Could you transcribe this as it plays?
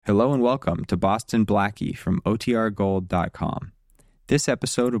Hello and welcome to Boston Blackie from OTRGold.com. This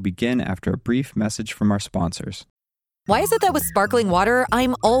episode will begin after a brief message from our sponsors. Why is it that with sparkling water,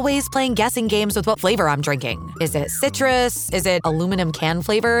 I'm always playing guessing games with what flavor I'm drinking? Is it citrus? Is it aluminum can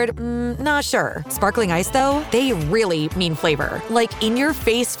flavored? Not sure. Sparkling ice, though, they really mean flavor. Like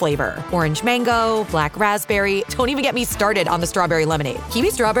in-your-face flavor. Orange mango, black raspberry. Don't even get me started on the strawberry lemonade.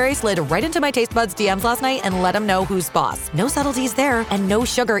 Kiwi strawberry slid right into my taste buds DMs last night and let them know who's boss. No subtleties there, and no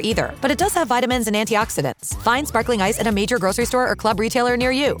sugar either. But it does have vitamins and antioxidants. Find sparkling ice at a major grocery store or club retailer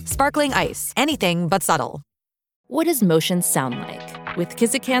near you. Sparkling ice. Anything but subtle. What does motion sound like? With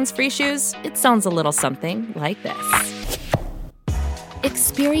Kizikans free shoes, it sounds a little something like this.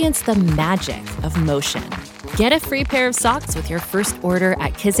 Experience the magic of motion. Get a free pair of socks with your first order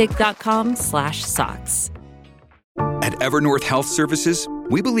at kizik.com/socks. At Evernorth Health Services,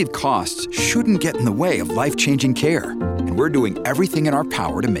 we believe costs shouldn't get in the way of life-changing care, and we're doing everything in our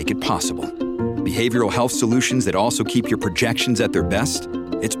power to make it possible. Behavioral health solutions that also keep your projections at their best?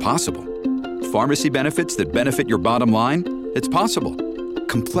 It's possible. Pharmacy benefits that benefit your bottom line? It's possible.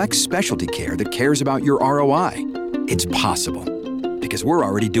 Complex specialty care that cares about your ROI? It's possible. Because we're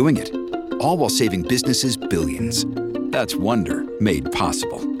already doing it. All while saving businesses billions. That's Wonder made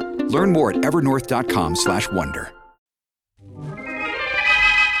possible. Learn more at evernorth.com/wonder.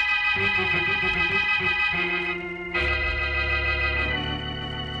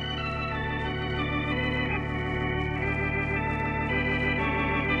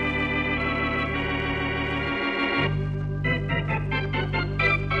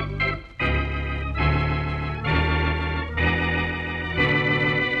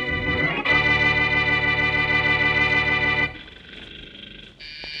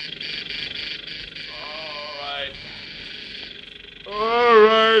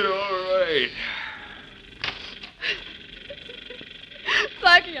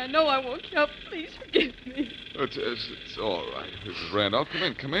 Blackie, I know I woke you up. Please forgive me. It's all right. Mrs. Randolph,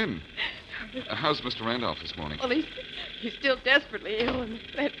 come in. How's Mr. Randolph this morning? Well, he's still desperately ill, and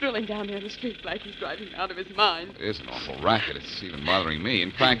that drilling down there in the street, Blackie's driving him out of his mind. It is an awful racket. It's even bothering me.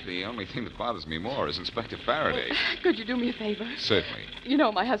 In fact, the only thing that bothers me more is Inspector Faraday. Well, could you do me a favor? Certainly. You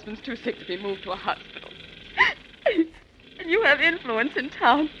know my husband's too sick to be moved to a hospital. And you have influence in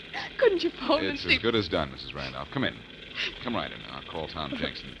town. Couldn't you phone and It's see... as good as done, Mrs. Randolph. Come in. Come right in. I'll call Tom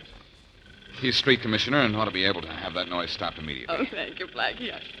Jackson. He's street commissioner and ought to be able to have that noise stopped immediately. Oh, thank you,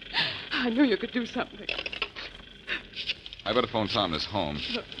 Blackie. I knew you could do something. I better phone Tom this home.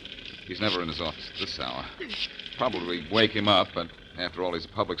 He's never in his office at this hour. Probably wake him up, but after all, he's a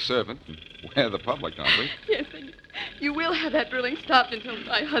public servant. And we're the public, aren't we? Yes, and you will have that drilling stopped until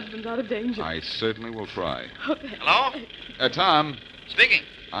my husband's out of danger. I certainly will try. Oh, thank you. Hello? Tom, Speaking.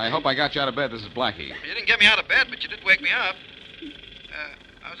 I hope I got you out of bed. This is Blackie. You didn't get me out of bed, but you did wake me up.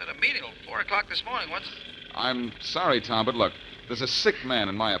 I was at a meeting till 4 o'clock this morning. I'm sorry, Tom, but look, there's a sick man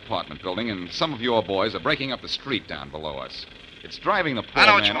in my apartment building, and some of your boys are breaking up the street down below us. It's driving the poor I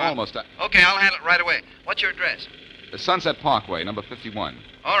know what man you want. almost... Okay, I'll handle it right away. What's your address? The Sunset Parkway, number 51.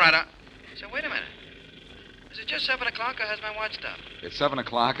 All right, So wait a minute. Is it just 7 o'clock or has my watch stopped? It's 7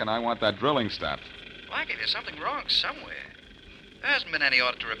 o'clock, and I want that drilling stopped. Blackie, there's something wrong somewhere. There hasn't been any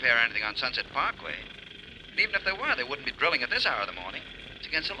order to repair anything on Sunset Parkway. And even if there were, they wouldn't be drilling at this hour of the morning. It's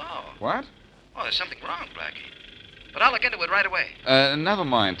against the law. What? Oh, there's something wrong, Blackie. But I'll look into it right away. Never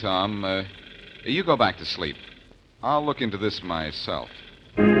mind, Tom. You go back to sleep. I'll look into this myself.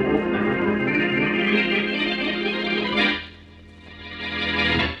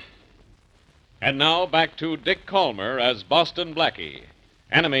 And now back to Dick Calmer as Boston Blackie.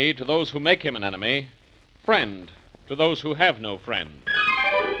 Enemy to those who make him an enemy. Friend to those who have no friend.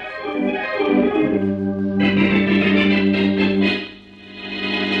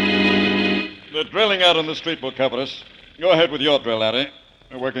 The drilling out on the street will cover us. Go ahead with your drill, Larry.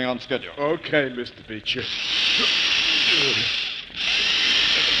 We're working on schedule. Okay, Mr. Beecher.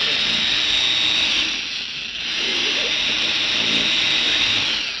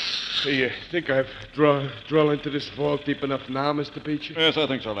 Do you think I've drilled into this vault deep enough now, Mr. Beecher? Yes, I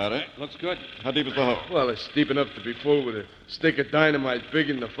think so, Larry. Looks good. How deep is the hole? Well, it's deep enough to be full with a stick of dynamite big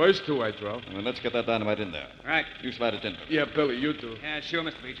in the first two I drilled. Well, then let's get that dynamite in there. Right. You slide it in. Yeah, Billy, you do. Yeah, sure,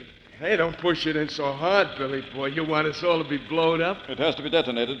 Mr. Beecher. Hey, don't push it in so hard, Billy boy. You want us all to be blown up? It has to be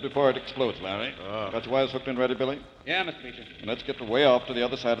detonated before it explodes, Larry. Oh. Got your wires hooked and ready, Billy? Yeah, Mr. Beecher. And let's get way off to the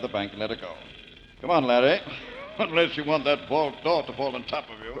other side of the bank and let it go. Come on, Larry. Unless you want that vault door to fall on top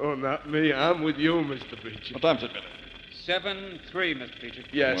of you. Oh, not me. I'm with you, Mr. Beecher. What time's it, Billy? 7-3, Mr. Beecher.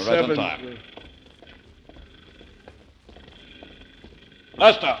 Yeah, We're 7. right on time.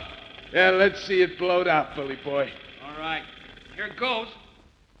 Blast off. Yeah, let's see it blowed out, Billy boy. All right. Here it goes.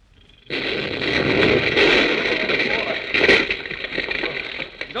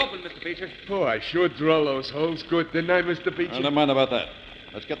 I sure drill those holes good, didn't I, Mr. Beecher? Never mind about that.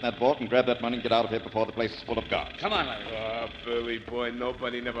 Let's get in that vault and grab that money and get out of here before the place is full of guards. Come on, Larry. Oh, Billy boy,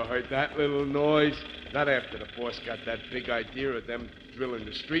 nobody never heard that little noise. Not after the boss got that big idea of them drilling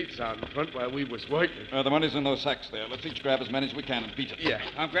the streets out in front while we was working. The money's in those sacks there. Let's each grab as many as we can and beat it. Yeah.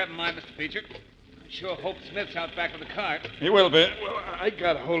 I'm grabbing mine, Mr. Beecher. I sure hope Smith's out back of the cart. He will be. Well, I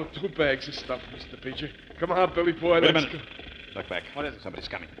got a hold of 2 bags of stuff, Mr. Beecher. Come on, Billy boy. Wait a let's minute. go. Look back. What is it? Somebody's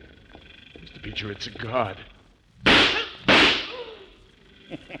coming. Mr. Beecher, it's a guard.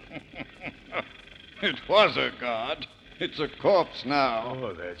 It was a guard. It's a corpse now.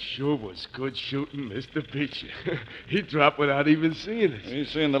 Oh, that sure was good shooting, Mr. Beecher. He dropped without even seeing us.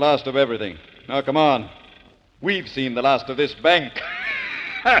 He's seen the last of everything. Now, come on. We've seen the last of this bank.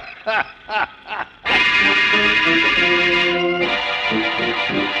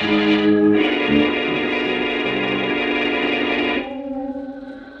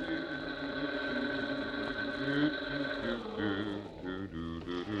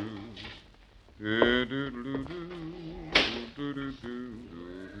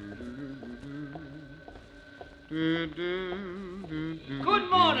 Good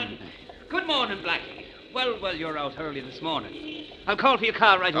morning. Good morning, Blackie. Well, you're out early this morning. I'll call for your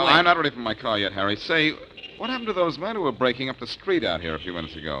car right away. I'm not ready for my car yet, Harry. Say, what happened to those men who were breaking up the street out here a few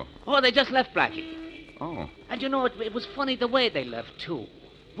minutes ago? Oh, they just left, Blackie. Oh. And you know, it was funny the way they left, too.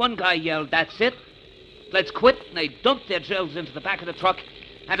 One guy yelled, "That's it. Let's quit." And they dumped their drills into the back of the truck,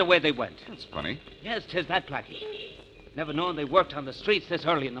 and away they went. That's funny. Yes, 'tis that, Blackie. Never known they worked on the streets this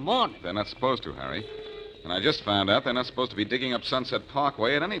early in the morning. They're not supposed to, Harry. And I just found out they're not supposed to be digging up Sunset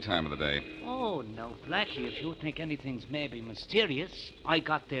Parkway at any time of the day. Oh, no, Blackie, if you think anything's maybe mysterious, I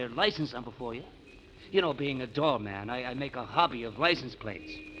got their license number for you. You know, being a doorman, I make a hobby of license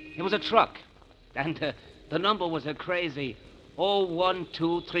plates. It was a truck, and the number was a crazy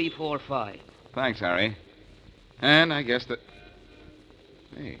 012345. Thanks, Harry. And I guess that...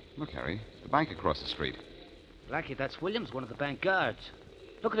 Hey, look, Harry. The bank across the street. Blackie, that's Williams, one of the bank guards.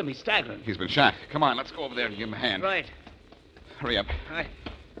 Look at him, he's staggering. He's been shot. Come on, let's go over there and give him a hand. Right. Hurry up. I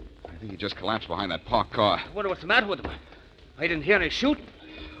think he just collapsed behind that parked car. wonder what's the matter with him. I didn't hear any shooting.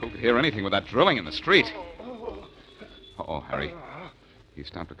 Who could hear anything with that drilling in the street? Uh-oh, Harry. He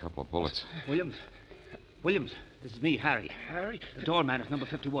stopped a couple of bullets. Williams, this is me, Harry. Harry? The doorman is number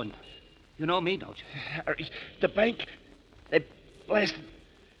 51. You know me, don't you? Harry, the bank, they blasted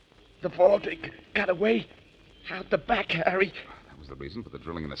the vault. They got away out the back, Harry. That was the reason for the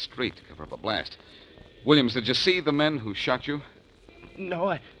drilling in the street, to cover up a blast. Williams, did you see the men who shot you? No,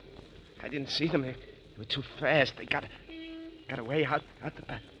 I didn't see them. They were too fast. They got away out the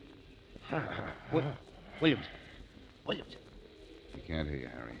back. Williams. He can't hear you,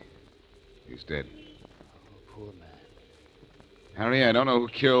 Harry. He's dead. Oh, poor man. Harry, I don't know who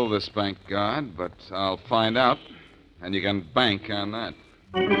killed this bank guard, but I'll find out. And you can bank on that.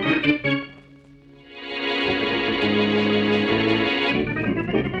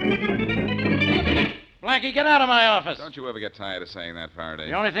 Blackie, get out of my office. Don't you ever get tired of saying that, Faraday?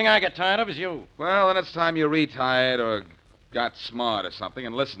 The only thing I get tired of is you. Well, then it's time you retired or got smart or something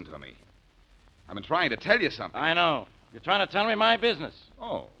and listened to me. I've been trying to tell you something. I know. You're trying to tell me my business.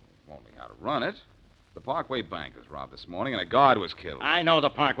 Oh, only how to run it. The Parkway Bank was robbed this morning and a guard was killed. I know the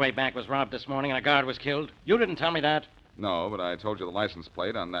Parkway Bank was robbed this morning and a guard was killed. You didn't tell me that. No, but I told you the license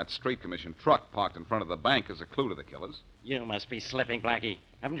plate on that street commission truck parked in front of the bank is a clue to the killers. You must be slipping, Blackie.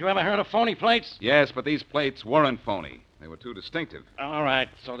 Haven't you ever heard of phony plates? Yes, but these plates weren't phony. They were too distinctive. All right,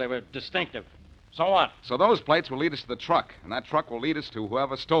 so they were distinctive. So what? So those plates will lead us to the truck, and that truck will lead us to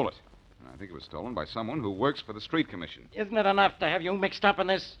whoever stole it. And I think it was stolen by someone who works for the street commission. Isn't it enough to have you mixed up in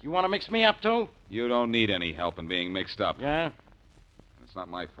this? You want to mix me up, too? You don't need any help in being mixed up. Yeah? It's not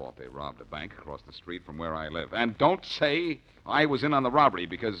my fault they robbed a bank across the street from where I live. And don't say I was in on the robbery,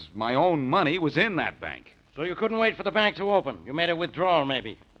 because my own money was in that bank. So you couldn't wait for the bank to open. You made a withdrawal,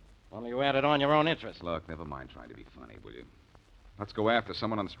 maybe. Only you added on your own interest. Look, never mind trying to be funny, will you? Let's go after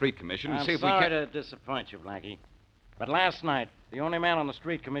someone on the street commission and I'm see if we sorry can... to disappoint you, Blackie. But last night, the only man on the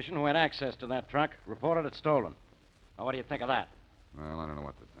street commission who had access to that truck reported it stolen. Now, what do you think of that? Well, I don't know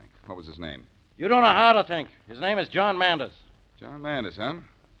what to think. What was his name? You don't know how to think. His name is John Manders. John Manders, huh?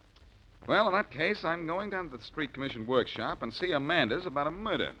 Well, in that case, I'm going down to the street commission workshop and see a Manders about a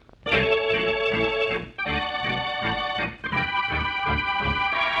murder.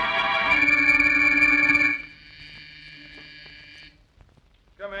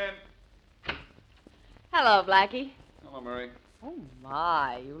 Come in. Hello, Blackie. Hello, Murray. Oh,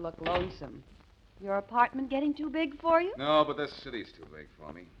 my, you look lonesome. Your apartment getting too big for you? No, but this city's too big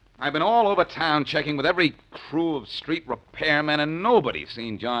for me. I've been all over town checking with every crew of street repairmen, and nobody's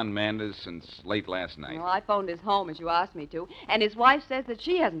seen John Manders since late last night. Well, I phoned his home as you asked me to, and his wife says that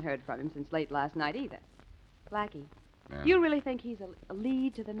she hasn't heard from him since late last night either. Blackie, Yeah. do you really think he's a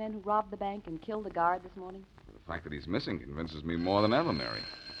lead to the men who robbed the bank and killed the guard this morning? The fact that he's missing convinces me more than ever, Mary.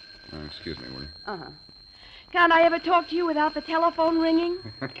 Excuse me, will you? Uh-huh. Can't I ever talk to you without the telephone ringing?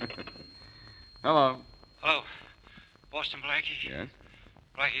 Hello. Hello. Boston Blackie? Yes?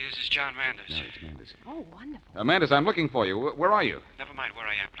 Blackie, this is John Manders. No, it's Manders. Oh, wonderful. Manders, I'm looking for you. Where are you? Never mind where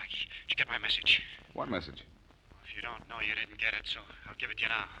I am, Blackie. Did you get my message? What message? If you don't know, you didn't get it, so I'll give it to you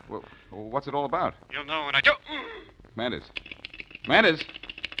now. Well, what's it all about? You'll know when I do. Manders. Manders?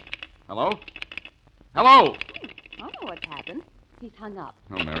 Hello? Hello? I know what's happened. He's hung up.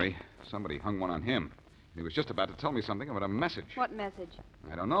 Oh, Mary. Somebody hung one on him. He was just about to tell me something about a message. What message?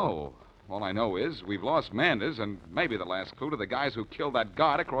 I don't know. All I know is we've lost Manders and maybe the last clue to the guys who killed that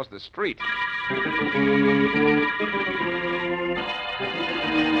guard across the street.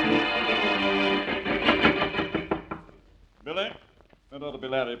 Billy, that ought to be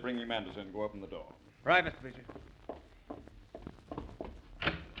Larry bringing Manders in. Go open the door. Right, Mr. Beecher.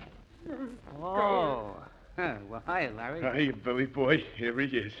 Oh. Well, hi, Larry. Hiya, Billy boy. Here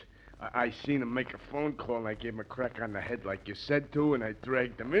he is. I seen him make a phone call, and I gave him a crack on the head like you said to, and I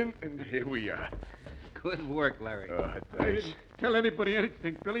dragged him in, and here we are. Good work, Larry. I didn't tell anybody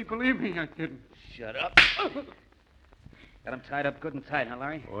anything, Billy. Believe me, I didn't. Shut up. Got him tied up good and tight, huh,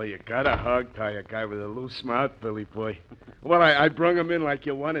 Larry? Oh, you gotta hog tie a guy with a loose mouth, Billy boy. Well, I brung him in like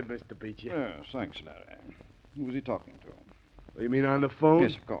you wanted, Mr. Beecher. Yes, thanks, Larry. Who was he talking to? You mean on the phone?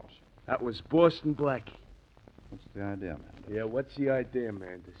 Yes, of course. That was Boston Blackie. What's the idea, man? Yeah, what's the idea,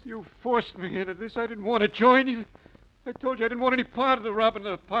 Manders? You forced me into this. I didn't want to join you. I told you I didn't want any part of the robbing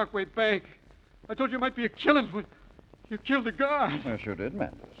of the Parkway Bank. I told you it might be a killing, but you killed the guard. I sure did,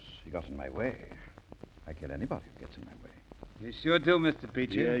 Manders. He got in my way. I kill anybody who gets in my way. You sure do, Mr.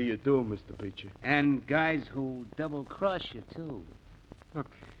 Beecher. Yeah, you do, Mr. Beecher. And guys who double-cross you, too. Look,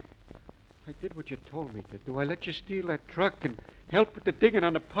 I did what you told me to do. I let you steal that truck and help with the digging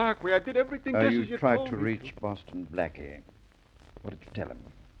on the Parkway. I did everything just as you tried told to me reach Boston Blackie. What did you tell him?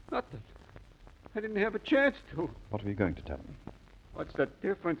 Nothing. I didn't have a chance to. What were you going to tell him? What's the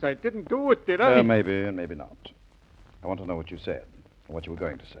difference? I didn't do it, did I? Maybe and maybe not. I want to know what you said, or what you were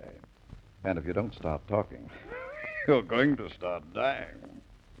going to say. And if you don't start talking, you're going to start dying.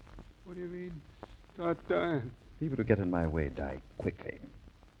 What do you mean, start dying? People who get in my way die quickly.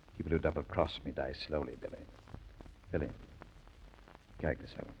 People who double-cross me die slowly, Billy. Billy, gag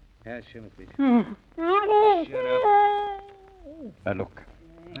this fellow. Yeah, sure, Mr. Beecher. Shut up. Look,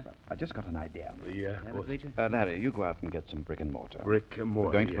 I just got an idea. Yeah? Mr. Beecher? Larry, you go out and get some brick and mortar. Brick and mortar,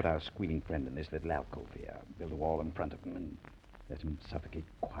 We're going to yeah. put our squealing friend in this little alcove here. Build a wall in front of him and let him suffocate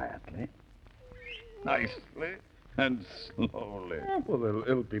quietly. Nicely. And slowly. Well,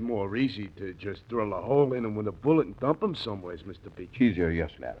 it'll be more easy to just drill a hole in him with a bullet and dump him somewheres, Mr. Beecher. Easier,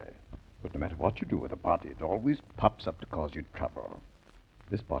 yes, Larry. But no matter what you do with a body, it always pops up to cause you trouble.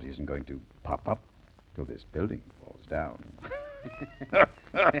 This body isn't going to pop up till this building falls down.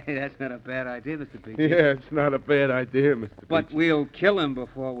 Hey, that's not a bad idea, Mr. Beecher. Yeah, it's not a bad idea, Mr. Beecher. But we'll kill him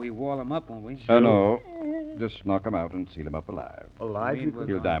before we wall him up, won't we? No. Just knock him out and seal him up alive. Alive?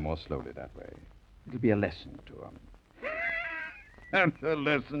 He'll die more slowly that way. It'll be a lesson to him. And a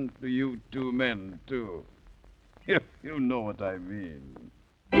lesson to you two men, too. You know what I mean.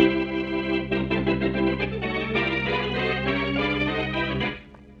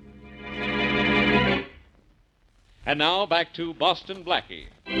 And now back to Boston Blackie.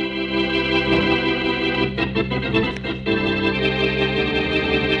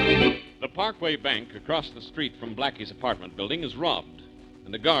 The Parkway Bank across the street from Blackie's apartment building is robbed,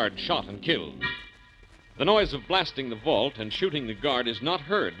 and the guard shot and killed. The noise of blasting the vault and shooting the guard is not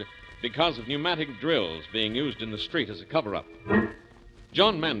heard because of pneumatic drills being used in the street as a cover-up.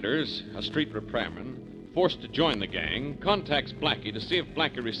 John Manders, a street repairman, forced to join the gang, contacts Blackie to see if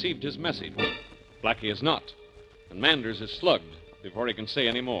Blackie received his message. Blackie has not, and Manders is slugged before he can say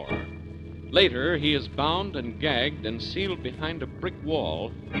any more. Later, he is bound and gagged and sealed behind a brick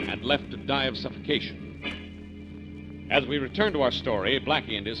wall and left to die of suffocation. As we return to our story,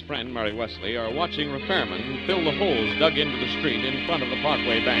 Blackie and his friend, Mary Wesley, are watching repairmen fill the holes dug into the street in front of the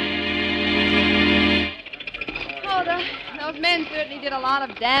Parkway Bank. Oh, those men certainly did a lot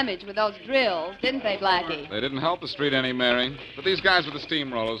of damage with those drills, didn't they, Blackie? They didn't help the street any, Mary. But these guys with the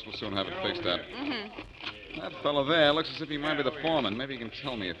steamrollers will soon have it fixed up. Mm-hmm. That fellow there looks as if he might be the foreman. Maybe he can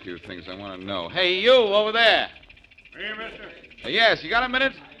tell me a few things I want to know. Hey, you over there. Me, mister? Yes, you got a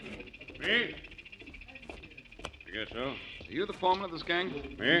minute? Me? I guess so. Are you the foreman of this gang?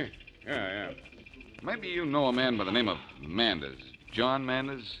 Me? Yeah. Maybe you know a man by the name of Manders. John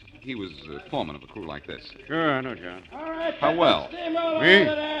Manders? He was foreman of a crew like this. Sure, I know John. How well? Me?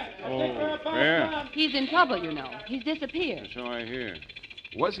 Oh, yeah. He's in trouble, you know. He's disappeared. So I hear.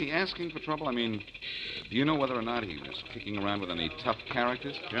 Was he asking for trouble? I mean, do you know whether or not he was kicking around with any tough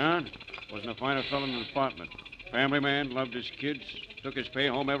characters? John wasn't a finer fellow in the department. Family man, loved his kids, took his pay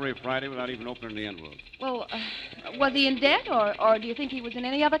home every Friday without even opening the envelope. Well, was he in debt, or do you think he was in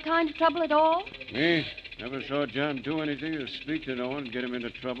any other kind of trouble at all? Me? Never saw John do anything or speak to no one and get him into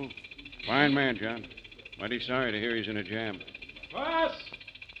trouble. Fine man, John. Mighty sorry to hear he's in a jam. Boss!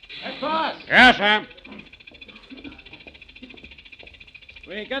 Hey, boss! Yeah, Sam?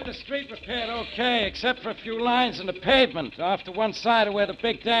 We got the street repaired okay, except for a few lines in the pavement off to one side of where the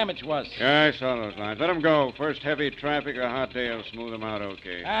big damage was. Yeah, I saw those lines. Let them go. First heavy traffic or a hot day will smooth them out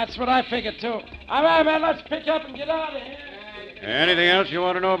okay. That's what I figured, too. All right, man, let's pick up and get out of here. Anything else you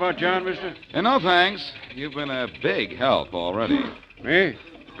want to know about John, mister? No, thanks. You've been a big help already. Me?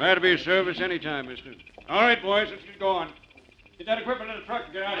 Glad to be of service anytime, mister. All right, boys, let's get going. Get that equipment in the truck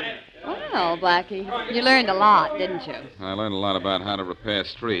and get out of here. Well, Blackie, you learned a lot, didn't you? I learned a lot about how to repair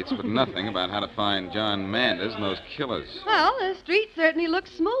streets, but nothing about how to find John Manders and those killers. Well, the street certainly looks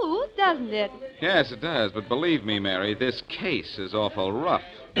smooth, doesn't it? Yes, it does, but believe me, Mary, this case is awful rough.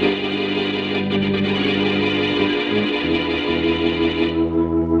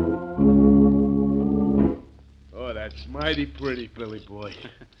 Oh, that's mighty pretty, Billy boy.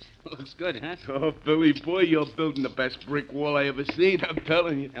 Looks good, huh? Oh, Billy boy, you're building the best brick wall I ever seen, I'm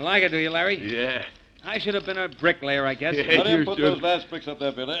telling you. You like it, do you, Larry? Yeah. I should have been a bricklayer, I guess. Yeah, Let him you put should. those last bricks up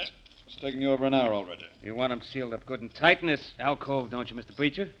there, Billy. It's taking you over an hour already. You want them sealed up good and tight in this alcove, don't you, Mr.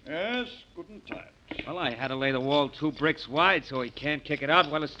 Preacher? Yes, good and tight. Well, I had to lay the wall 2 bricks wide so he can't kick it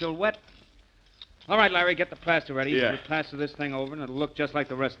out while it's still wet. All right, Larry, get the plaster ready. Yeah. We'll plaster this thing over, and it'll look just like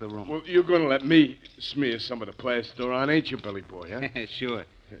the rest of the room. Well, you're going to let me smear some of the plaster on, ain't you, Billy boy, huh? Sure.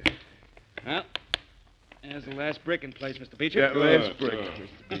 Well, there's the last brick in place, Mr. Beecher. Yeah, last brick, Mr.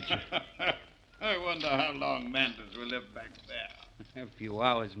 Beecher. I wonder how long Manders will live back there. A few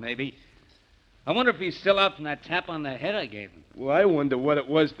hours, maybe. I wonder if he's still out from that tap on the head I gave him. Well, I wonder what it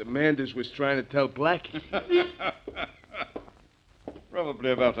was that Manders was trying to tell Blackie.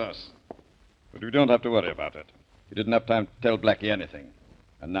 Probably about us. But we don't have to worry about it. He didn't have time to tell Blackie anything.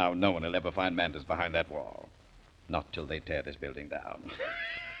 And now no one will ever find Manders behind that wall. Not till they tear this building down.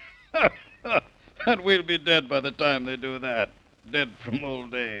 And we'll be dead by the time they do that. Dead from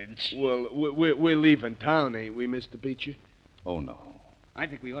old age. Well, we're leaving town, ain't we, Mr. Beecher? Oh, no. I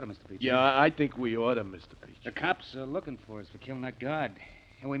think we ought to, Mr. Beecher. Yeah, I think we ought to, Mr. Beecher. The cops are looking for us for killing that guard.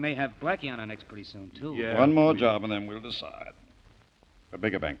 And we may have Blackie on our necks pretty soon, too. Yeah. One more job and then we'll decide. A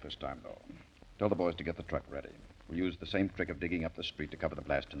bigger bank this time, though. Tell the boys to get the truck ready. We'll use the same trick of digging up the street to cover the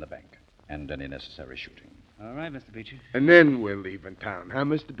blast in the bank. And any necessary shooting. All right, Mr. Beecher. And then we're leaving town, huh,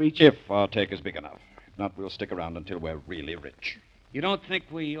 Mr. Beecher? If our take is big enough. If not, we'll stick around until we're really rich. You don't think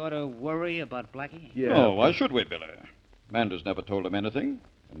we ought to worry about Blackie? Yeah. Oh, why should we, Billy? Manders never told him anything.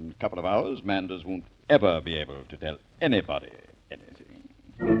 In a couple of hours, Manders won't ever be able to tell anybody anything.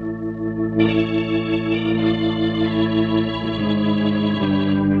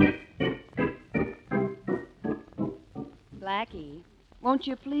 Blackie, won't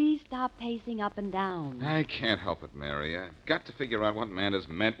you please stop pacing up and down? I can't help it, Mary. I've got to figure out what Manders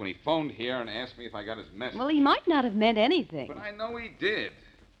meant when he phoned here and asked me if I got his message. Well, he might not have meant anything. But I know he did.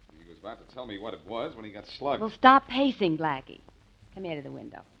 He was about to tell me what it was when he got slugged. Well, stop pacing, Blackie. Come here to the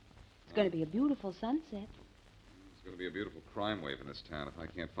window. It's going to be a beautiful sunset. It's going to be a beautiful crime wave in this town if I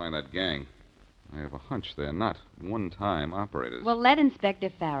can't find that gang. I have a hunch they're not one-time operators. Well, let Inspector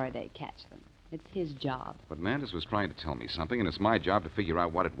Faraday catch them. It's his job. But Manders was trying to tell me something, and it's my job to figure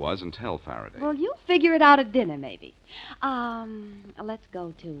out what it was and tell Faraday. Well, you'll figure it out at dinner, maybe. Let's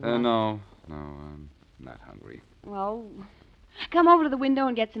go to... No, I'm not hungry. Well, come over to the window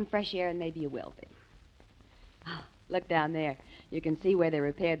and get some fresh air, and maybe you will be. Look down there. You can see where they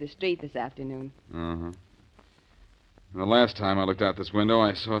repaired the street this afternoon. Uh-huh. The last time I looked out this window,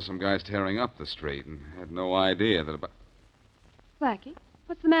 I saw some guys tearing up the street and had no idea that about... Blackie,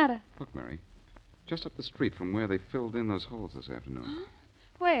 what's the matter? Look, Mary. Just up the street from where they filled in those holes this afternoon.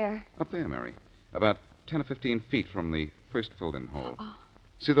 Where? Up there, Mary. About 10 or 15 feet from the first filled-in hole. Oh.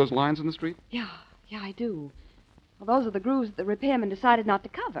 See those lines in the street? Yeah, I do. Well, those are the grooves that the repairman decided not to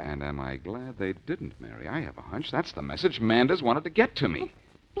cover. And am I glad they didn't, Mary? I have a hunch that's the message Manders wanted to get to me.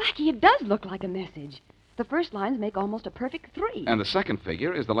 Blackie, it does look like a message. The first lines make almost a perfect 3. And the second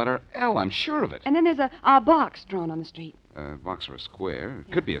figure is the letter L. I'm sure of it. And then there's a box drawn on the street. A box or a square.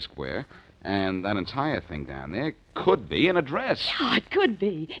 It could be a square. And that entire thing down there could be an address. Oh, it could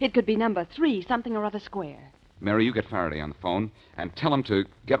be. It could be number 3, something or other square. Mary, you get Faraday on the phone and tell him to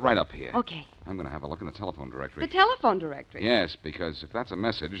get right up here. Okay. I'm going to have a look in the telephone directory. The telephone directory? Yes, because if that's a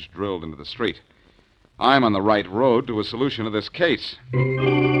message drilled into the street, I'm on the right road to a solution of this case.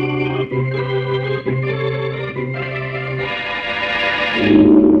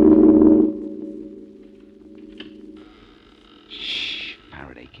 Shh,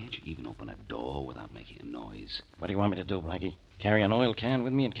 Faraday, can't you even open a door without making a noise? What do you want me to do, Blackie? Carry an oil can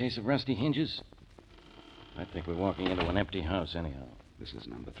with me in case of rusty hinges? I think we're walking into an empty house anyhow. This is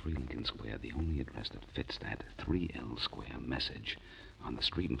number 3 Lincoln Square, the only address that fits that 3L Square message on the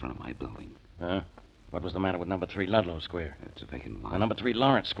street in front of my building. Huh? What was the matter with number 3 Ludlow Square? It's a vacant lot. And number 3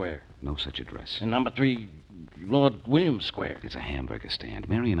 Lawrence Square? No such address. And number 3 Lord Williams Square? It's a hamburger stand.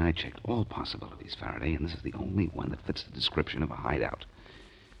 Mary and I checked all possibilities, Faraday, and this is the only one that fits the description of a hideout.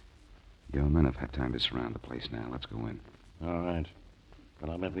 Your men have had time to surround the place now. Let's go in. All right. But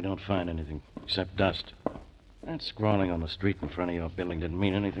I'll bet we don't find anything except dust. That scrawling on the street in front of your building didn't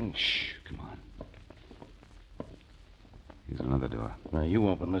mean anything. Shh, come on. Here's another door. Now, you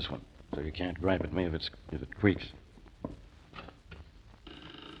open this one, so you can't gripe at me if it creaks.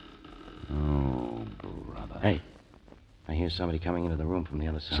 Oh, brother. Hey, I hear somebody coming into the room from the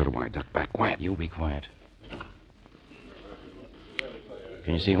other side. So do I. Duck back. Quiet. You be quiet.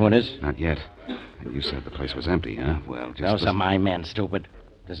 Can you see who it is? Not yet. And you said the place was empty, huh? Well, just... Those are my men, stupid.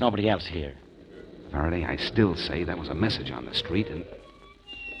 There's nobody else here. Faraday, I still say that was a message on the street, and...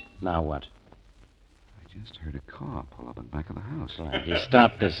 Now what? I just heard a car pull up in back of the house. You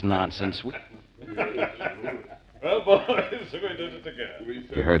stop this nonsense. Well, boys, we're going to do it again.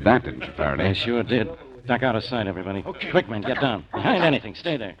 You heard that, didn't you, Faraday? I sure did. Duck out of sight, everybody. Okay. Quick, men, get down. Behind anything.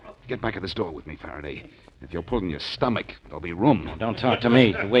 Stay there. Get back at this door with me, Faraday. If you're pulling your stomach, there'll be room. Now, don't talk to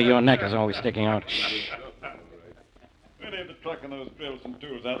me. The way your neck is always sticking out. We need the truck and those drills and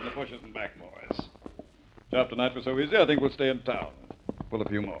tools out in the bushes and back, boys. Job tonight was so easy, I think we'll stay in town. Pull a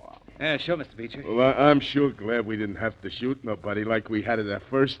few more. Yeah, sure, Mr. Beecher. Well, I'm sure glad we didn't have to shoot nobody like we had it that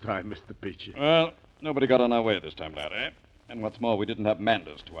first time, Mr. Beecher. Well, nobody got on our way this time, Larry. And what's more, we didn't have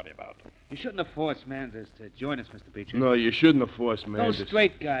Manders to worry about. You shouldn't have forced Manders to join us, Mr. Beecher. No, you shouldn't have forced Manders. Those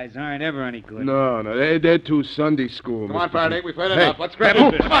straight guys aren't ever any good. No, they're too Sunday school. Come on, Mr. Faraday, Beecher. we've heard enough. Let's grab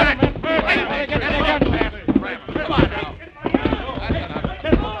him. Come on.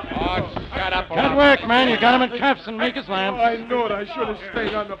 Shut up. Good work, man. You got him in cuffs and make his lamb. I know it. I should have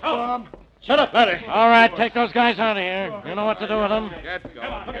stayed on the farm. Shut up, Larry. All right, take those guys out of here. You know what to do with them. Get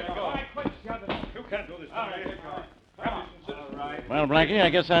going. You can't do this to me. Well, Blackie, I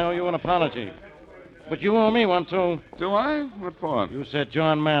guess I owe you an apology. But you owe me one, too. Do I? What for? You said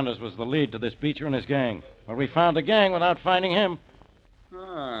John Manders was the lead to this Beecher and his gang. Well, we found the gang without finding him.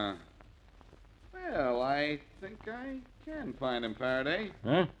 Ah. Well, I think I can find him, Faraday.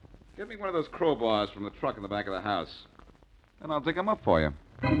 Huh? Get me one of those crowbars from the truck in the back of the house. And I'll dig him up for you.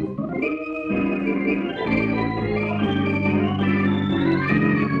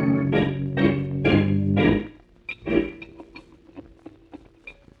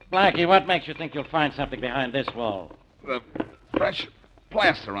 Blackie, what makes you think you'll find something behind this wall? The fresh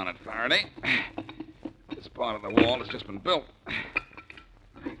plaster on it, Faraday. This part of the wall has just been built.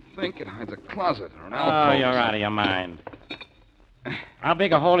 I think it hides a closet or an alcove. Oh, you're out of your mind. How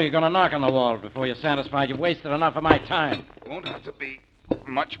big a hole are you going to knock on the wall before you're satisfied you've wasted enough of my time? Won't have to be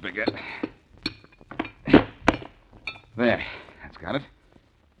much bigger. There. That's got it.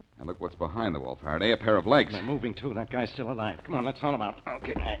 Now look what's behind the wall, Faraday. A pair of legs. They're moving, too. That guy's still alive. Come on, let's haul him out.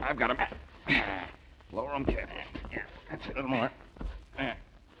 Okay, I've got him. Lower him carefully. That's it. A little more. There.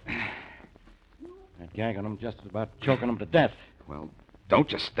 That gag on him just about choking him to death. Well, don't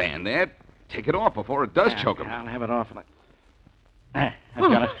just stand there. Take it off before it does choke him. I'll have it off. I've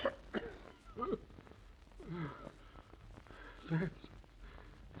got it.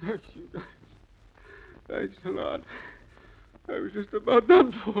 Thanks, you guys. Thanks a lot. I was just about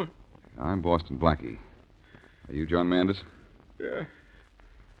done for. I'm Boston Blackie. Are you John Manders? Yeah.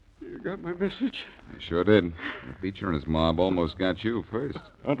 You got my message? I sure did. The Beecher and his mob almost got you first.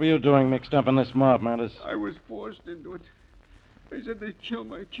 What were you doing mixed up in this mob, Manders? I was forced into it. They said they'd kill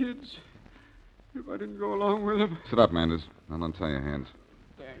my kids if I didn't go along with them. Sit up, Manders. I'll untie your hands.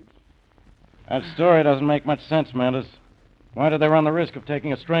 Thanks. That story doesn't make much sense, Manders. Why did they run the risk of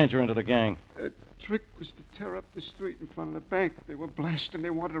taking a stranger into the gang? The trick was to tear up the street in front of the bank. They were blasting. They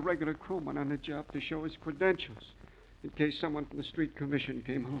wanted a regular crewman on the job to show his credentials in case someone from the street commission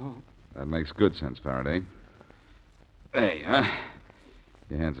came along. That makes good sense, Faraday. Hey, huh?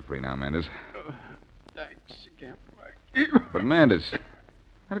 Your hands are free now, Manders. Thanks again, But, Manders,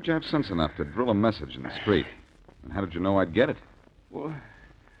 How did you have sense enough to drill a message in the street? And how did you know I'd get it? Well,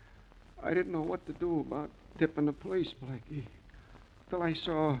 I didn't know what to do about tipping the police, Blackie. Till I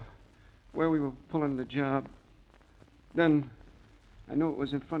saw where we were pulling the job. Then I knew it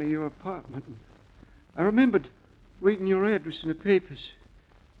was in front of your apartment. I remembered reading your address in the papers.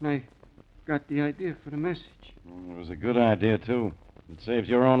 And I got the idea for the message. It was a good idea, too. It saves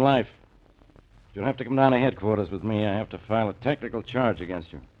your own life. You'll have to come down to headquarters with me. I have to file a technical charge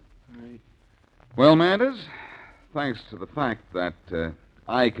against you. Right. Well, Manders, thanks to the fact that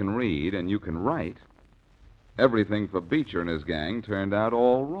I can read and you can write, everything for Beecher and his gang turned out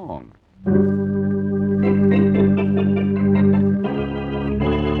all wrong.